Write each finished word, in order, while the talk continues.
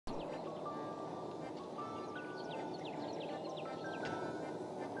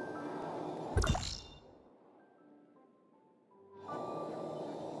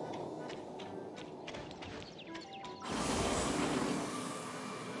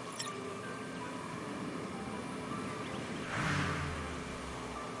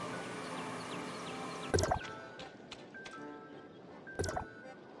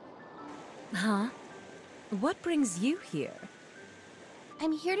Huh? What brings you here?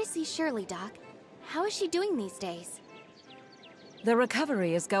 I'm here to see Shirley, Doc. How is she doing these days? The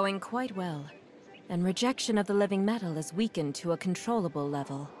recovery is going quite well, and rejection of the living metal is weakened to a controllable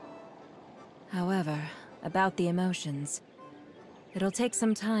level. However, about the emotions, it'll take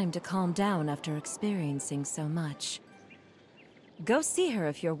some time to calm down after experiencing so much. Go see her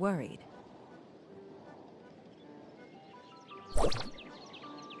if you're worried.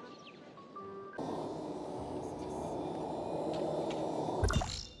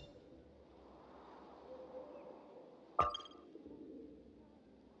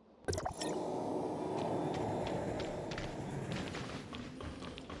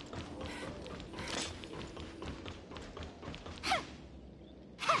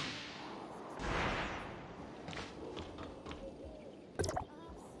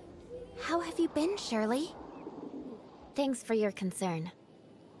 How have you been, Shirley? Thanks for your concern.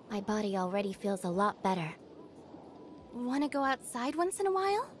 My body already feels a lot better. Want to go outside once in a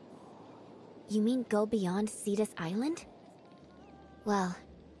while? You mean go beyond Cetus Island? Well,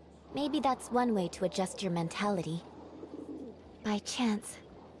 maybe that's one way to adjust your mentality. By chance,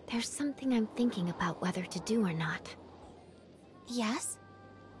 there's something I'm thinking about whether to do or not. Yes?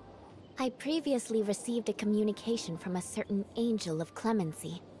 I previously received a communication from a certain angel of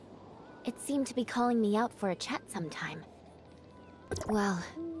clemency. It seemed to be calling me out for a chat sometime. Well,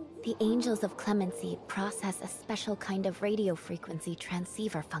 the Angels of Clemency process a special kind of radio frequency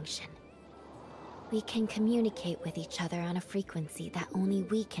transceiver function. We can communicate with each other on a frequency that only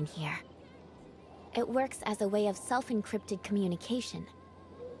we can hear. It works as a way of self-encrypted communication.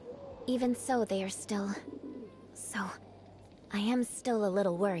 Even so, they are still... So, I am still a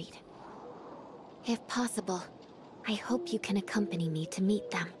little worried. If possible, I hope you can accompany me to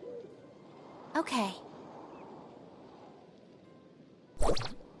meet them. Okay.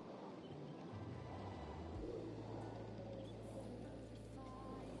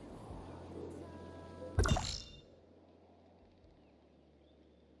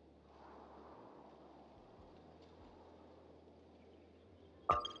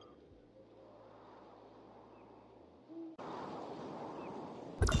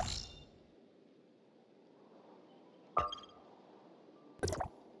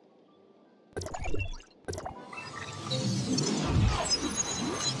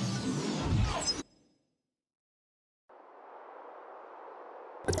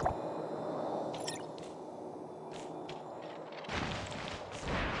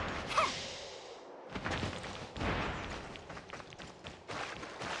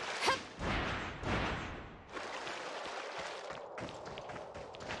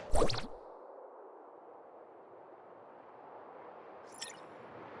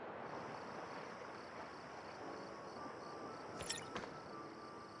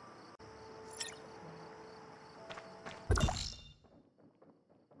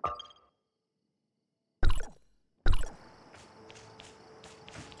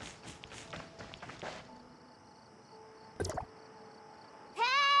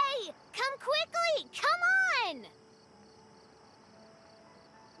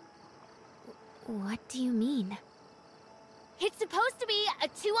 What do you mean? It's supposed to be a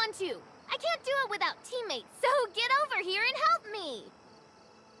 2-on-2. I can't do it without teammates, so get over here and help me!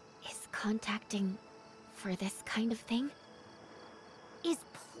 Is contacting for this kind of thing? Is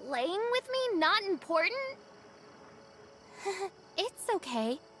playing with me not important? It's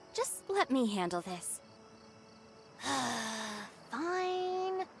okay. Just let me handle this.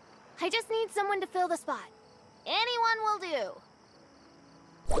 Fine. I just need someone to fill the spot. Anyone will do.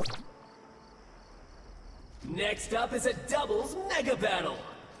 Next up is a doubles mega battle.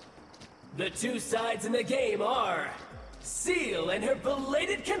 The two sides in the game are Seal and her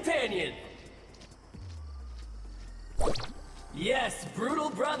belated companion. Yes, brutal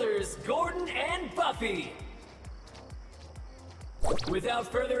brothers Gordon and Buffy. Without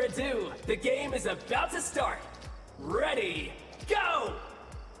further ado, the game is about to start. Ready, go!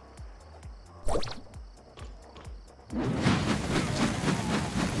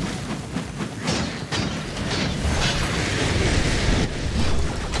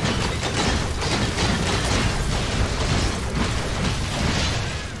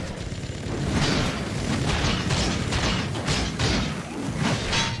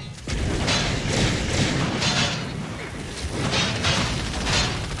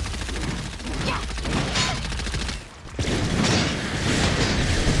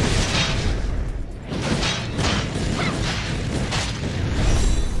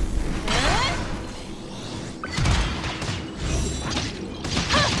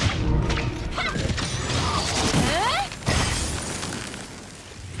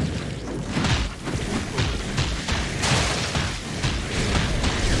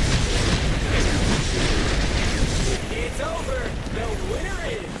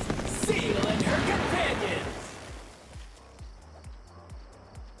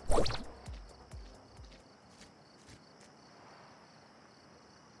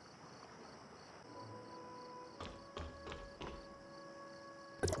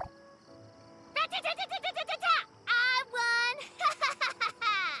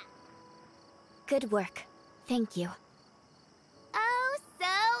 Good work. Thank you. Oh,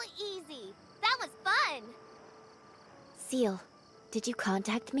 so easy. That was fun. Seal, did you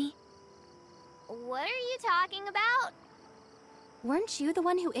contact me? What are you talking about? Weren't you the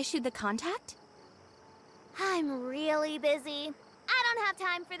one who issued the contact? I'm really busy. I don't have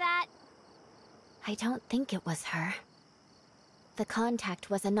time for that. I don't think it was her. The contact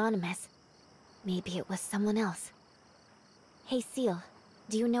was anonymous. Maybe it was someone else. Hey, Seal,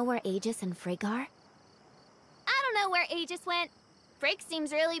 do you know where Aegis and Frigg are? I don't know where Aegis went. Frigg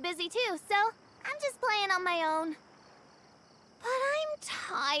seems really busy too, so I'm just playing on my own. But I'm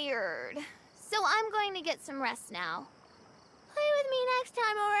tired, so I'm going to get some rest now. Play with me next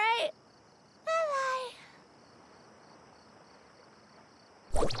time, alright? Bye-bye.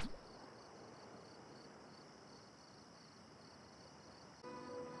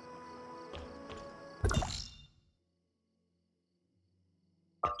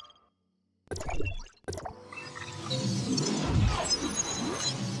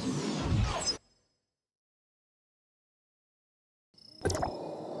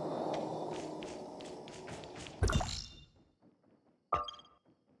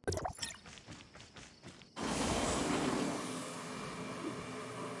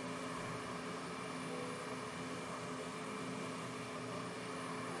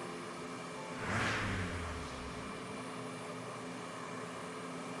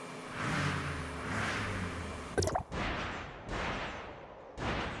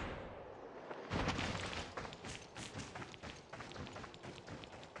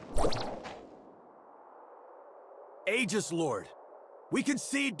 Aegis Lord, we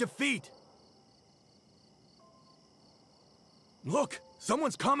concede defeat! Look!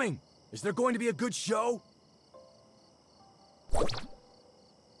 Someone's coming! Is there going to be a good show? Look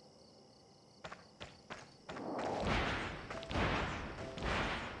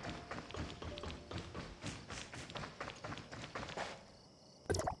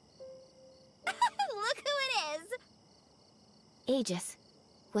who it is! Aegis,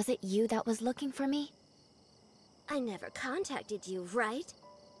 was it you that was looking for me? I never contacted you, right?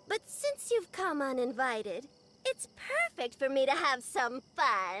 But since you've come uninvited, it's perfect for me to have some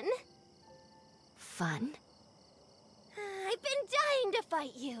fun. Fun? I've been dying to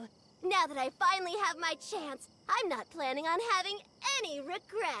fight you. Now that I finally have my chance, I'm not planning on having any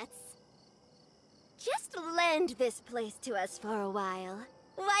regrets. Just lend this place to us for a while.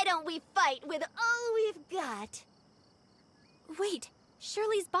 Why don't we fight with all we've got? Wait,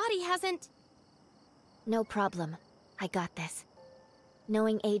 Shirley's body hasn't... No problem. I got this.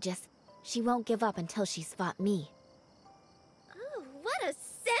 Knowing Aegis, she won't give up until she's fought me. Oh, what a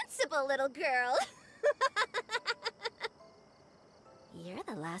sensible little girl! You're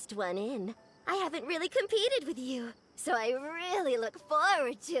the last one in. I haven't really competed with you, so I really look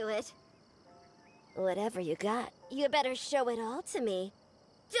forward to it. Whatever you got, you better show it all to me.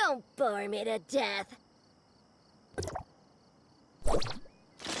 Don't bore me to death.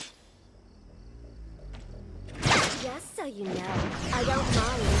 Just so you know, I don't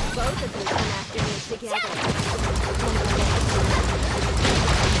mind if both of you come after me together.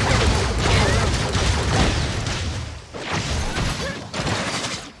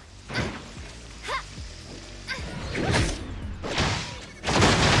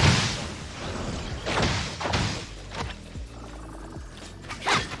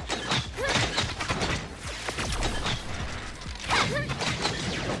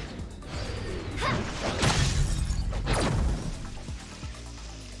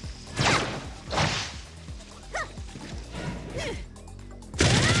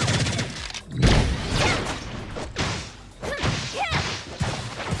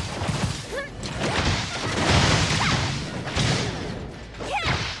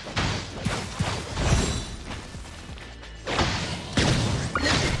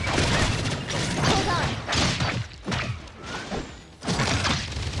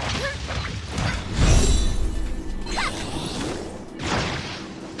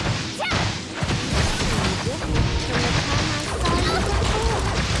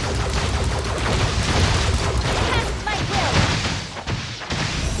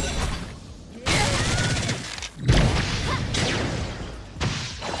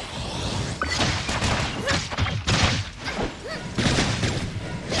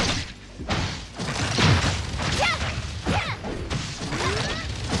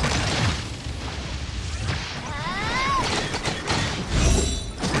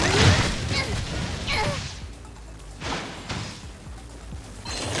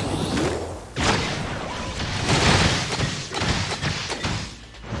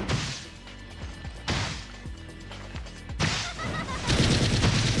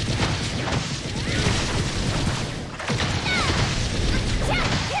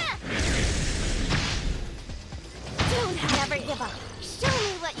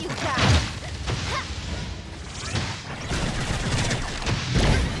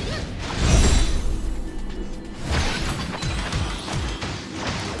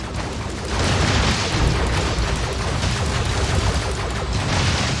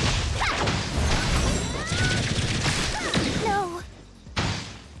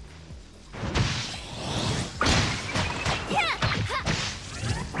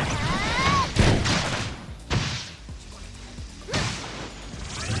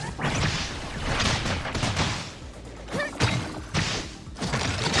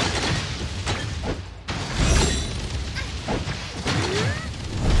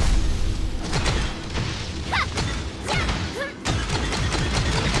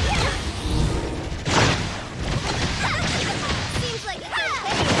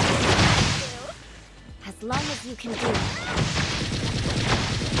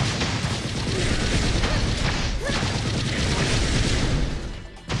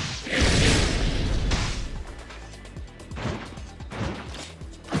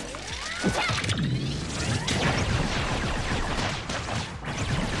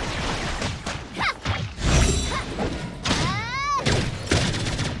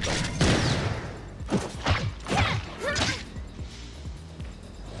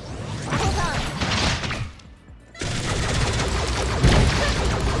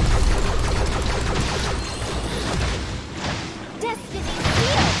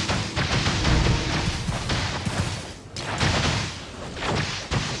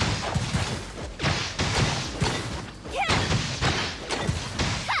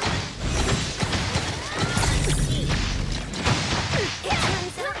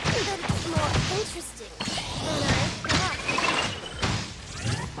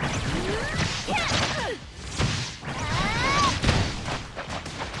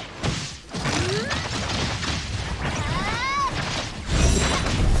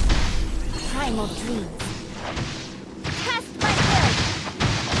 primal dreams. Cast my will!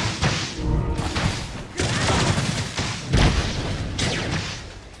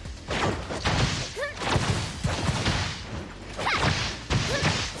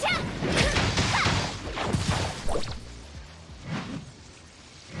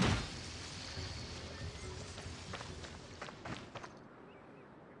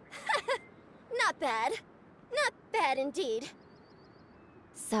 Not bad. Not bad indeed.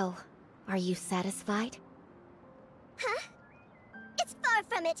 So, are you satisfied? Huh? It's far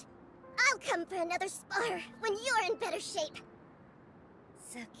from it. I'll come for another spar when you're in better shape.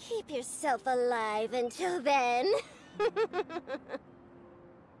 So keep yourself alive until then.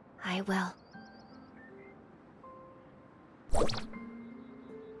 I will.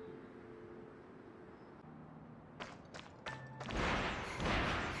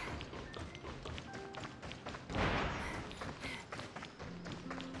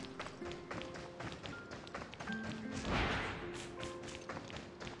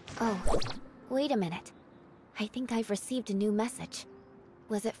 Oh, wait a minute. I think I've received a new message.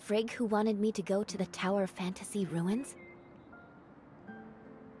 Was it Frigg who wanted me to go to the Tower of Fantasy ruins?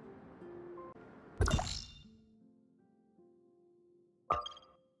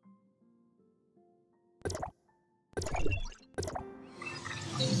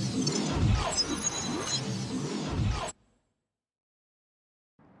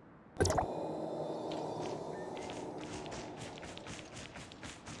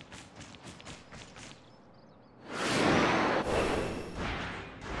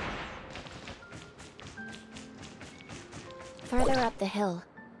 Further up the hill,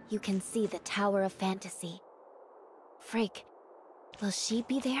 you can see the Tower of Fantasy. Frigg, will she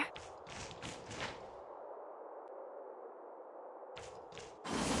be there?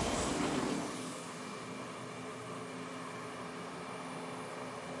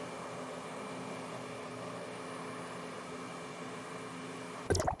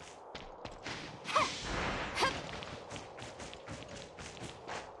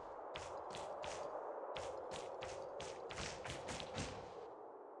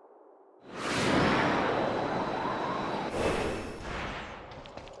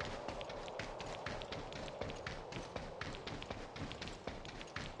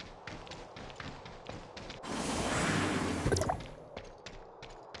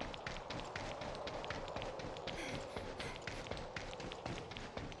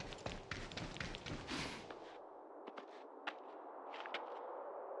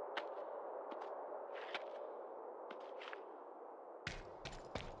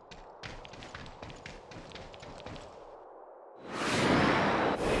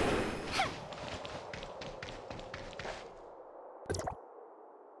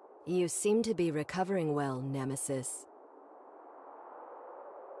 You seem to be recovering well, Nemesis.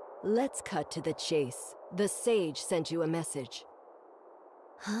 Let's cut to the chase. The Sage sent you a message.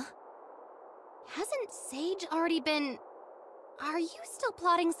 Huh? Hasn't Sage already been... Are you still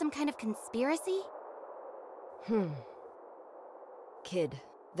plotting some kind of conspiracy? Kid,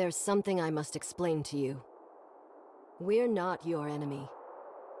 there's something I must explain to you. We're not your enemy.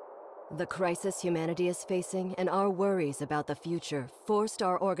 The crisis humanity is facing and our worries about the future forced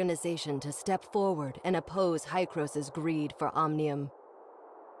our organization to step forward and oppose Hykros' greed for Omnium.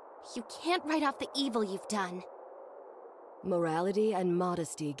 You can't write off the evil you've done. Morality and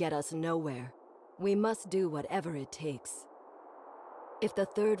modesty get us nowhere. We must do whatever it takes. If the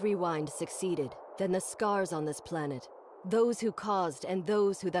third rewind succeeded, then the scars on this planet, those who caused and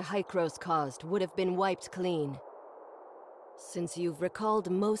those who the Hykros caused, would have been wiped clean. Since you've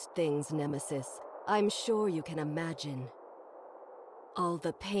recalled most things, Nemesis, I'm sure you can imagine. All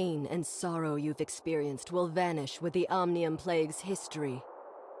the pain and sorrow you've experienced will vanish with the Omnium Plague's history.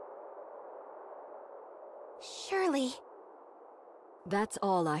 Surely... That's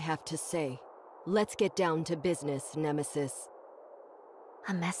all I have to say. Let's get down to business, Nemesis.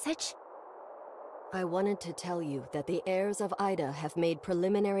 A message? I wanted to tell you that the heirs of Ida have made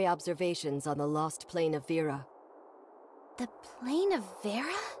preliminary observations on the lost plane of Vera. The plane of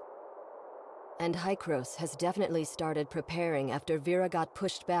Vera? And Hykros has definitely started preparing after Vera got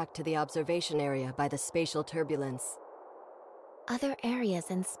pushed back to the observation area by the spatial turbulence. Other areas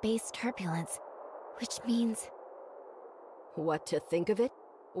in space turbulence, which means... What to think of it?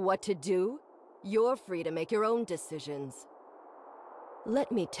 What to do? You're free to make your own decisions.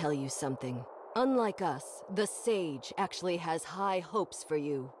 Let me tell you something. Unlike us, the Sage actually has high hopes for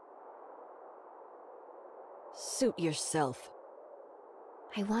you. Suit yourself.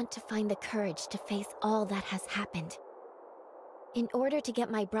 I want to find the courage to face all that has happened. In order to get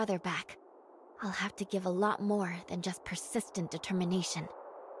my brother back, I'll have to give a lot more than just persistent determination.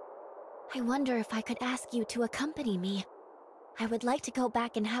 I wonder if I could ask you to accompany me. I would like to go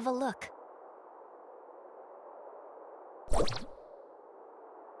back and have a look.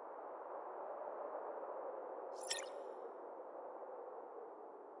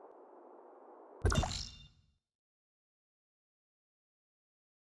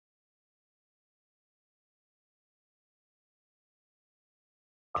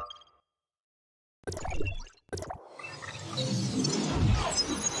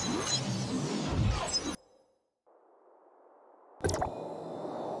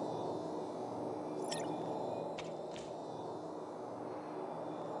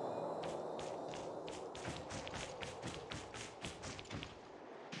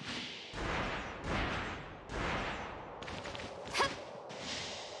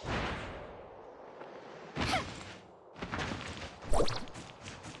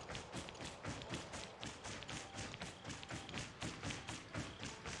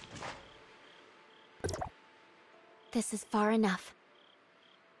 This is far enough.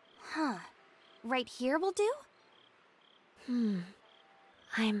 Huh. Right here will do?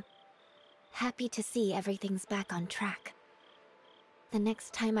 I'm happy to see everything's back on track. The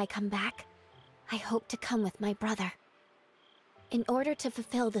next time I come back, I hope to come with my brother. In order to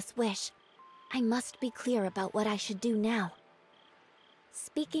fulfill this wish, I must be clear about what I should do now.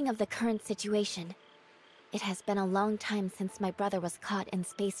 Speaking of the current situation, it has been a long time since my brother was caught in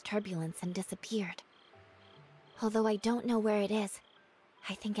space turbulence and disappeared. Although I don't know where it is,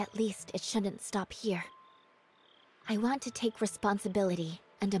 I think at least it shouldn't stop here. I want to take responsibility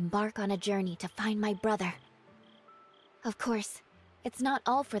and embark on a journey to find my brother. Of course, it's not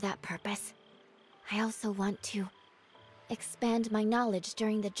all for that purpose. I also want to expand my knowledge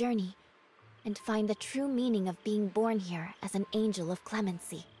during the journey and find the true meaning of being born here as an angel of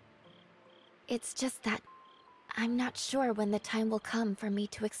clemency. It's just that I'm not sure when the time will come for me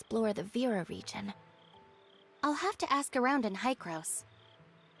to explore the Vera region. I'll have to ask around in Hykros.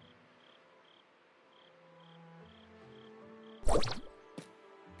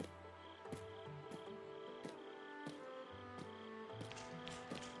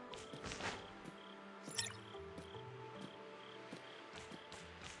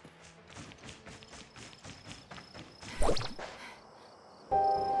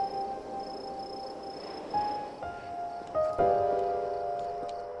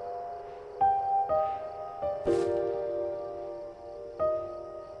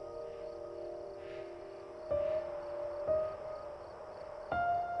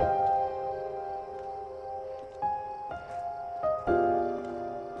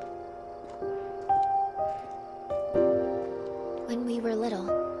 When we were little,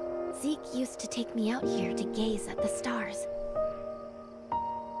 Zeke used to take me out here to gaze at the stars.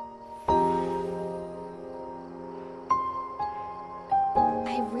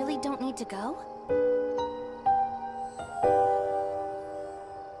 I really don't need to go?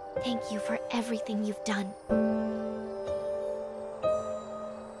 Thank you for everything you've done.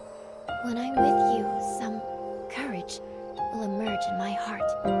 When I'm with you, some courage will emerge in my heart.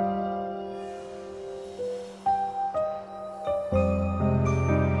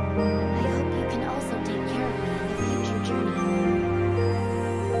 I hope you can also take care of me in the future journey.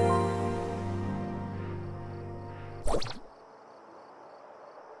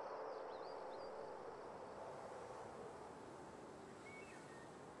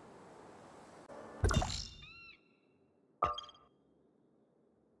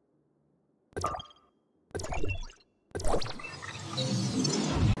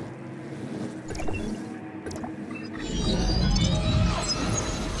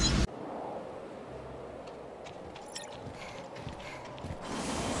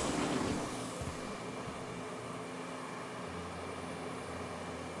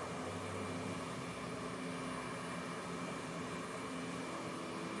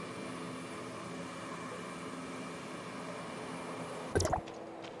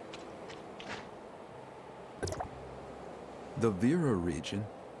 The Vera region?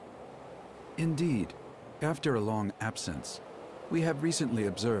 Indeed, after a long absence, we have recently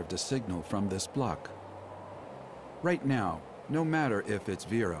observed a signal from this block. Right now, no matter if it's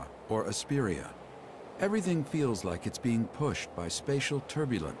Vera or Asperia, everything feels like it's being pushed by spatial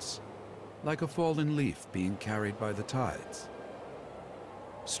turbulence, like a fallen leaf being carried by the tides.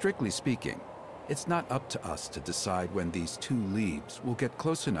 Strictly speaking, it's not up to us to decide when these two leaves will get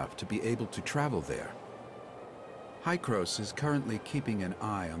close enough to be able to travel there. Hykros is currently keeping an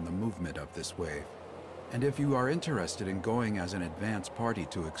eye on the movement of this wave, and if you are interested in going as an advance party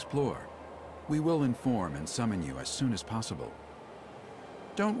to explore, we will inform and summon you as soon as possible.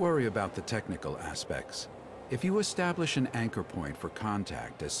 Don't worry about the technical aspects. If you establish an anchor point for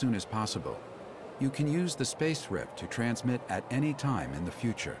contact as soon as possible, you can use the space rift to transmit at any time in the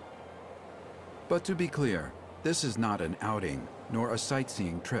future. But to be clear, this is not an outing nor a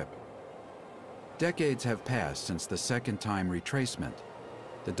sightseeing trip. Decades have passed since the second-time retracement.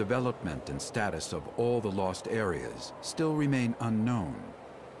 The development and status of all the lost areas still remain unknown.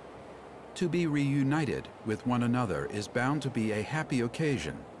 To be reunited with one another is bound to be a happy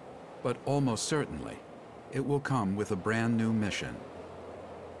occasion, but almost certainly, it will come with a brand new mission.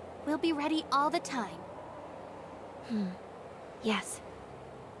 We'll be ready all the time. Yes.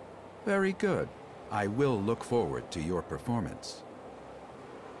 Very good. I will look forward to your performance.